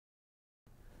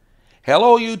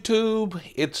Hello YouTube,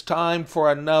 it's time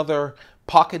for another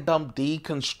Pocket Dump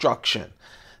deconstruction.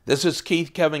 This is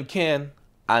Keith Kevin Ken.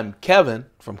 I'm Kevin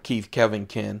from Keith Kevin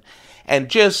Ken. And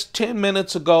just 10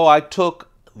 minutes ago I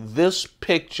took this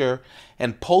picture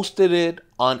and posted it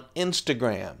on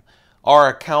Instagram. Our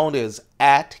account is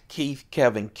at Keith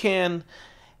Kevin Ken.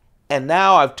 And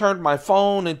now I've turned my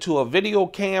phone into a video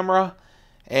camera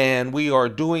and we are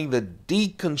doing the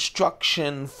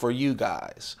deconstruction for you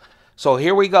guys. So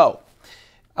here we go.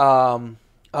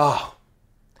 Oh,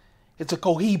 it's a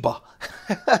Cohiba.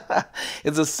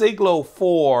 It's a Siglo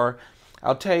 4.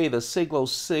 I'll tell you, the Siglo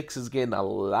 6 is getting a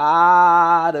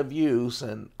lot of use,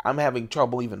 and I'm having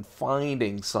trouble even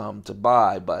finding some to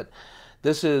buy. But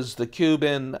this is the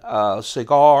Cuban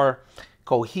cigar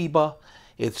Cohiba.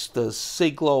 It's the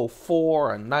Siglo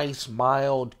 4, a nice,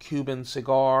 mild Cuban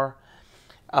cigar.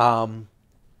 Let's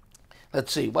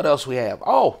see, what else we have?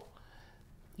 Oh,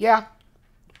 yeah.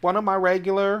 One of my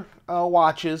regular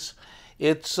watches.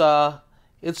 It's the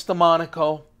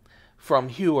Monaco from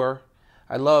Heuer.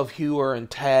 I love Heuer and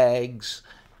tags.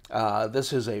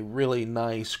 This is a really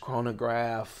nice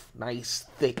chronograph, nice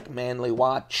thick manly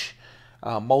watch.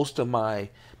 Most of my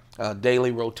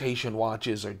daily rotation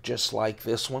watches are just like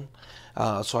this one,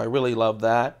 so I really love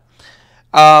that.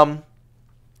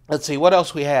 Let's see what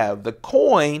else we have. The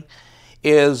coin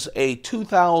is a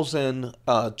 2000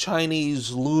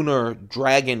 Chinese lunar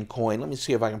dragon coin. Let me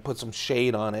see if I can put some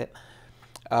shade on it.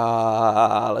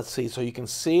 Let's see, so you can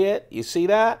see it. You see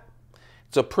that?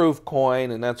 It's a proof coin,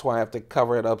 and that's why I have to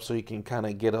cover it up so you can kind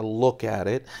of get a look at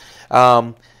it.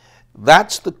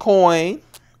 That's the coin.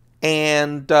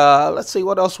 And let's see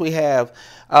what else we have.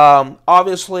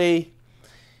 Obviously,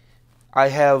 I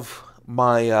have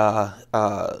my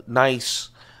nice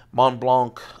Mont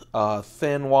Blanc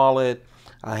thin wallet.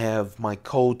 I have my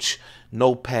Coach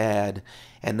notepad,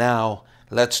 and now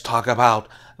let's talk about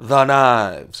the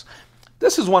knives.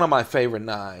 This is one of my favorite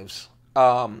knives.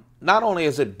 Not only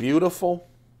is it beautiful,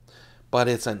 but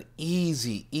it's an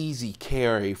easy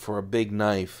carry for a big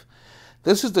knife.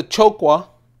 This is the Chokwe,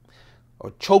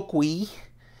 or Chokwe,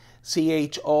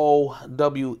 C-H-O-W-E,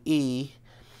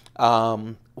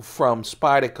 from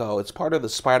Spyderco. It's part of the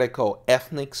Spyderco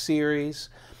Ethnic series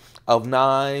of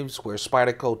knives, where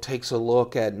Spyderco takes a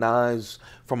look at knives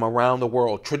from around the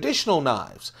world, traditional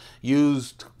knives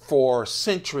used for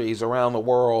centuries around the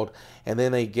world, and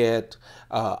then they get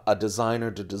a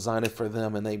designer to design it for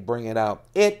them and they bring it out.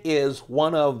 It is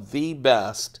one of the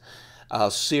best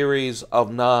series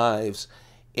of knives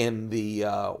in the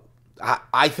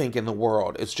I think in the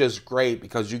world. It's just great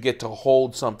because you get to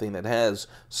hold something that has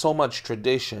so much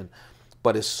tradition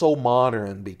but is so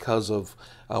modern because of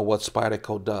what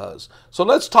Spyderco does. So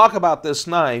let's talk about this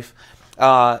knife.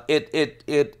 It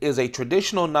is a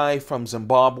traditional knife from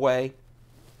Zimbabwe.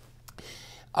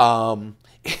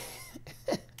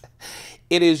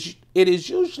 It is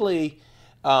usually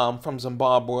from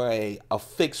Zimbabwe a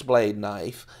fixed blade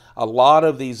knife. A lot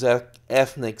of these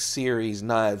ethnic series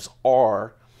knives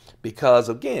are, because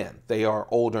again they are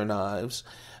older knives.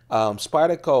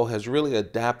 Spyderco has really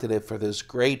adapted it for this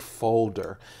great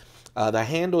folder. The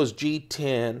handle is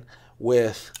G10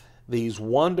 with these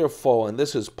wonderful, and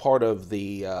this is part of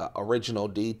the original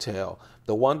detail,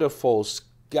 the wonderful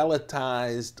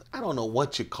skeletized, I don't know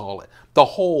what you call it, the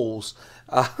holes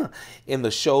in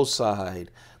the show side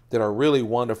that are really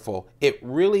wonderful. It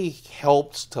really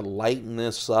helps to lighten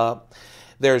this up.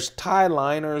 There's tie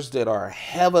liners that are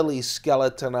heavily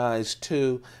skeletonized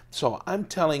too. So I'm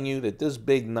telling you that this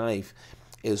big knife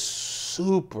is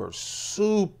super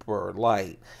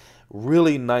light.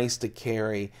 Really nice to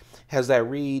carry. Has that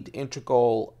Reeve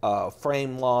integral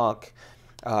frame lock.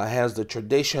 Has the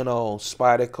traditional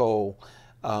Spyderco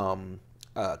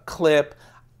clip.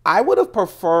 I would have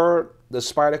preferred the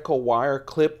Spyderco wire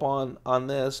clip on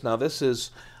this. Now this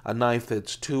is a knife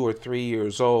that's 2 or 3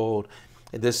 years old.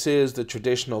 This is the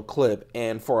traditional clip,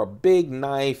 and for a big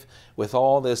knife with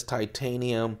all this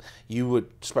titanium, you would,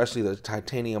 especially the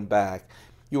titanium back,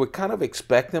 you would kind of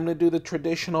expect them to do the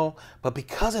traditional, but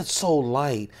because it's so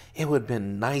light, it would have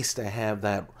been nice to have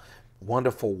that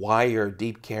wonderful wire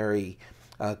deep carry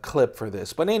clip for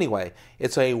this. But anyway,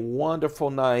 it's a wonderful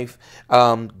knife.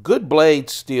 Good blade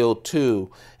steel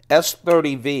too,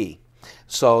 S30V.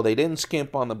 So they didn't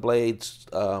skimp on the blades.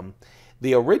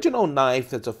 The original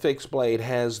knife that's a fixed blade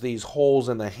has these holes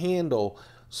in the handle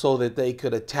so that they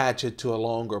could attach it to a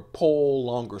longer pole,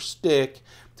 longer stick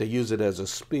to use it as a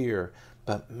spear.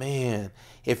 But man,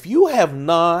 if you are a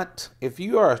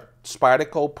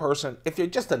Spyderco person, if you're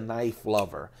just a knife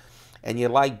lover and you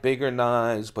like bigger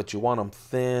knives but you want them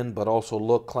thin but also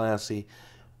look classy,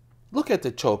 look at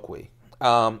the Chokwe.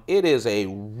 It is a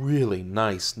really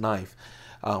nice knife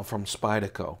from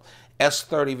Spyderco.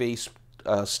 S30V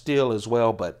steel as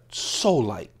well, but so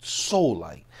light, so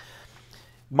light.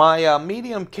 My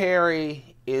medium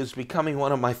carry is becoming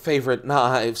one of my favorite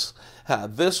knives.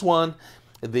 This one,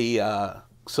 the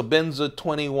Sebenza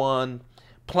 21,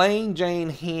 plain Jane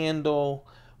handle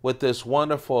with this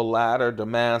wonderful ladder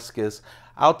Damascus.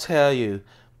 I'll tell you,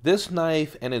 this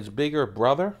knife and its bigger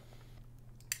brother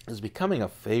is becoming a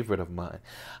favorite of mine.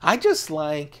 I just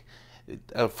like,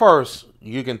 at first,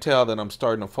 you can tell that I'm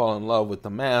starting to fall in love with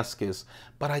Damascus,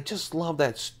 but I just love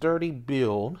that sturdy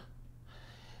build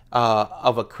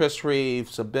of a Chris Reeve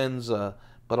Sebenza,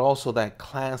 but also that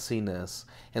classiness.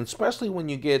 And especially when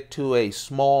you get to a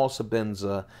small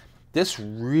Sebenza, this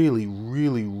really,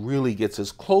 really, really gets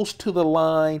as close to the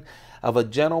line of a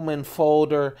gentleman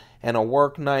folder and a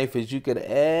work knife as you could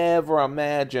ever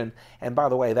imagine. And by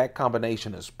the way, that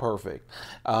combination is perfect.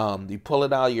 You pull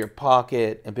it out of your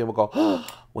pocket and people go, oh,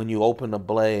 when you open the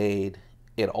blade,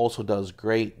 it also does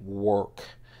great work.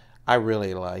 I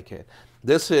really like it.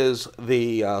 This is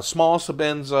the small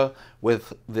Sebenza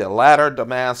with the ladder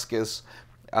Damascus.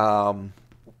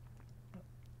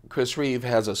 Chris Reeve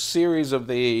has a series of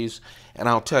these, and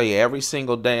I'll tell you, every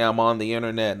single day I'm on the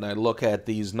internet and I look at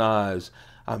these knives,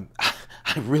 I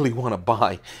really want to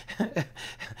buy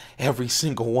every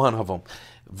single one of them.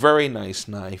 Very nice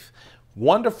knife.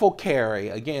 Wonderful carry.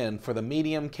 Again, for the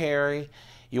medium carry,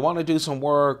 you want to do some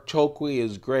work, Chokwe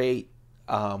is great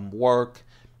work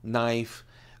knife.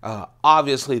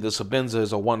 Obviously, the Sebenza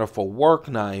is a wonderful work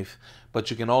knife,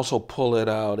 but you can also pull it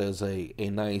out as a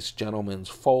nice gentleman's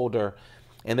folder.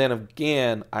 And then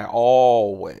again, I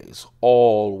always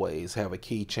have a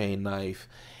keychain knife.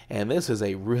 And this is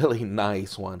a really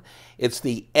nice one. It's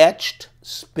the etched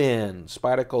spin,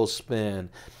 Spyderco spin.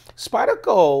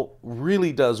 Spyderco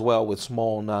really does well with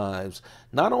small knives.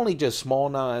 Not only just small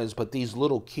knives, but these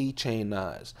little keychain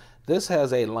knives. This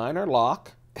has a liner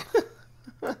lock.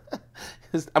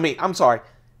 I'm sorry.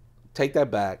 Take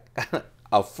that back.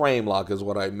 A frame lock is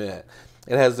what I meant.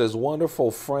 It has this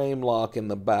wonderful frame lock in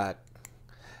the back.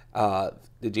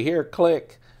 Did you hear it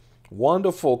click?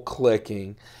 Wonderful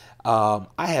clicking. I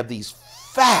have these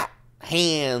fat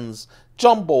hands,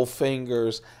 jumbo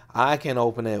fingers. I can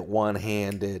open it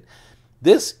one-handed.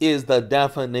 This is the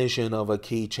definition of a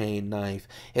keychain knife.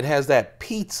 It has that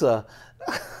pizza,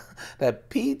 that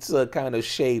pizza kind of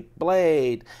shaped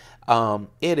blade.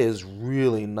 It is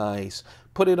really nice.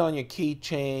 Put it on your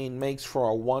keychain, makes for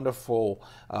a wonderful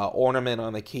ornament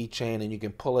on the keychain, and you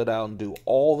can pull it out and do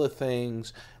all the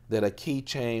things that a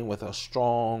keychain with a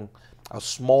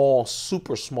small,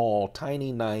 super small,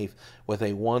 tiny knife with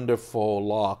a wonderful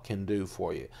lock can do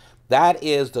for you. That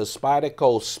is the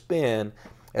Spyderco Spin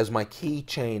as my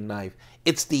keychain knife.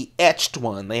 It's the etched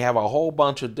one. They have a whole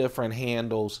bunch of different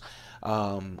handles.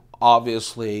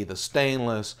 Obviously, the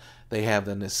stainless. They have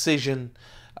the Precision.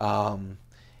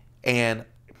 And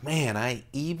man, I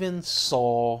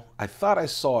thought I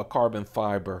saw a carbon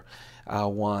fiber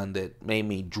one that made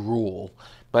me drool.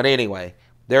 But anyway,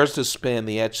 there's the spin,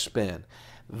 the etched spin.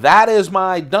 That is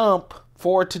my dump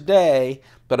for today.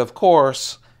 But of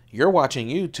course, you're watching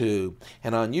YouTube.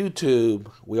 And on YouTube,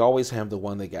 we always have the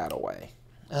one that got away.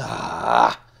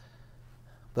 The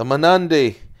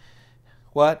Mnandi.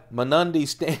 What? Mnandi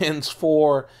stands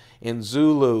for, in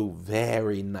Zulu,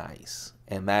 very nice.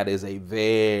 And that is a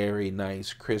very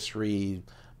nice Chris Reeve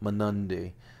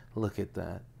Mnandi. Look at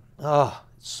that. Oh,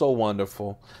 so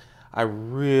wonderful. I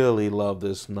really love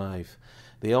this knife.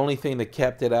 The only thing that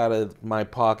kept it out of my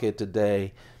pocket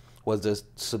today was the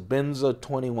Sebenza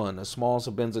 21, the small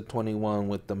Sebenza 21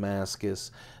 with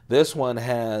Damascus. This one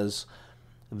has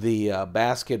the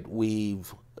basket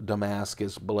weave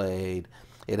Damascus blade.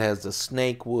 It has the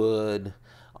snake wood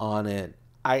on it.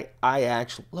 I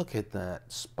actually, look at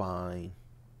that spine.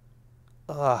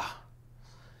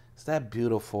 Is that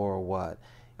beautiful or what?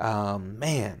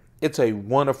 Man, it's a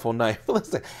wonderful knife.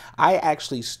 Listen, I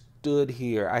actually stood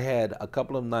here. I had a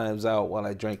couple of knives out while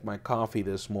I drank my coffee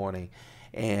this morning.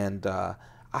 And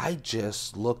I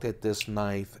just looked at this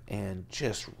knife and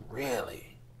just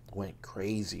really went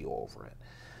crazy over it.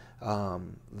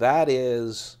 That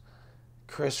is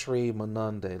Chris Reeve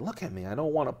Mnandi. Look at me. I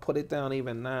don't want to put it down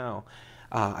even now.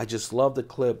 I just love the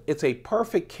clip. It's a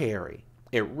perfect carry.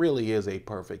 It really is a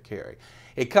perfect carry.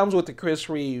 It comes with the Chris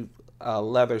Reeve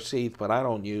leather sheath, but I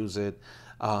don't use it.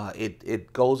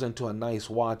 It goes into a nice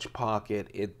watch pocket.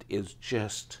 It is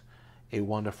just a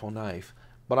wonderful knife.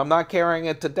 But I'm not carrying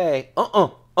it today.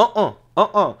 I've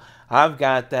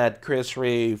got that Chris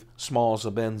Reeve small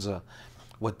Sebenza.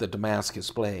 with the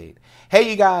Damascus blade. Hey,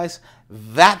 you guys,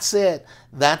 that's it.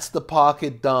 That's the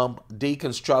pocket dump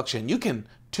deconstruction. You can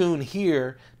tune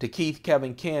here to Keith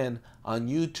Kevin Ken on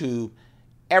YouTube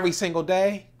every single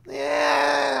day.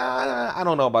 Yeah, I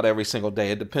don't know about every single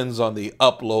day. It depends on the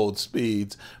upload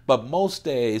speeds. But most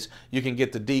days, you can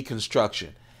get the deconstruction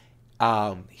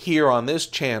here on this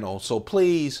channel. So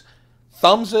please,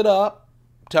 thumbs it up.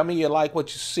 Tell me you like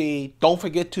what you see. Don't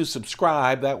forget to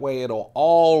subscribe. That way it'll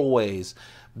always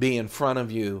be in front of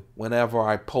you whenever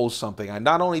I post something. I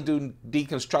not only do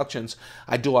deconstructions,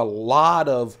 I do a lot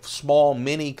of small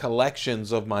mini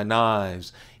collections of my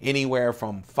knives, anywhere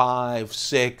from 5,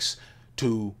 6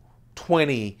 to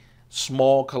 20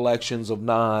 small collections of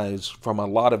knives from a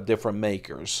lot of different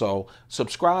makers. So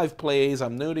subscribe, please.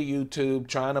 I'm new to YouTube,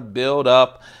 trying to build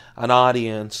up an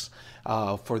audience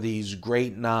for these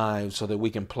great knives so that we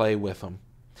can play with them.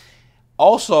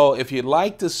 Also, if you'd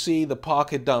like to see the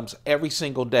pocket dumps every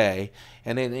single day,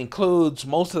 and it includes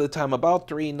most of the time about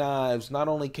 3 knives, not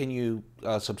only can you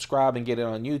subscribe and get it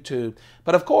on YouTube,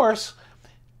 but of course,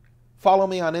 follow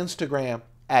me on Instagram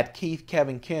at Keith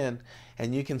Kevin Ken,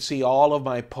 and you can see all of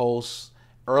my posts.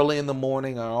 Early in the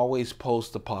morning, I always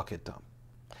post the pocket dump.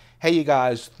 Hey, you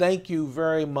guys, thank you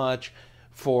very much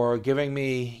for giving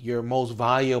me your most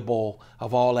valuable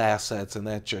of all assets, and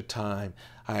that's your time.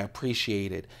 I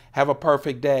appreciate it. Have a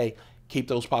perfect day. Keep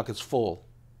those pockets full.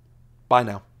 Bye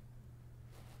now.